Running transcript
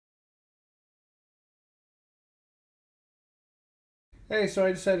Hey, so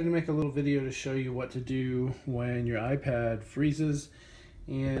I decided to make a little video to show you what to do when your iPad freezes.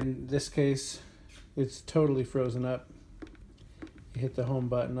 In this case, it's totally frozen up. You hit the home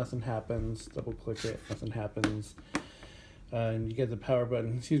button, nothing happens. Double click it, nothing happens. And you get the power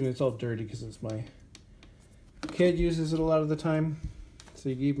button. Excuse me, it's all dirty because it's my kid uses it a lot of the time. So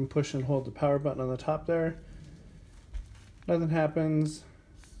you even push and hold the power button on the top there. Nothing happens.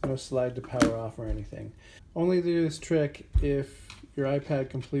 No slide to power off or anything. Only do this trick if your iPad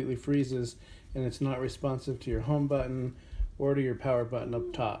completely freezes and it's not responsive to your home button or to your power button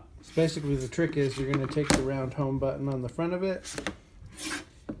up top. So basically the trick is you're going to take the round home button on the front of it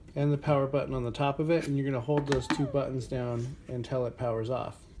and the power button on the top of it, and you're going to hold those two buttons down until it powers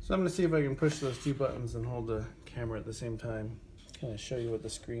off. So I'm going to see if I can push those two buttons and hold the camera at the same time. Kind of show you what the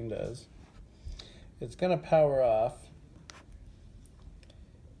screen does. It's going to power off,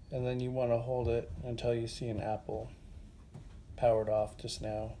 and then you want to hold it until you see an apple powered off just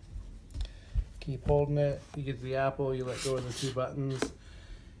now. Keep holding it, you get the apple, you let go of the two buttons,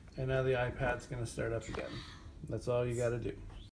 and now the iPad's going to start up again. That's all you got to do.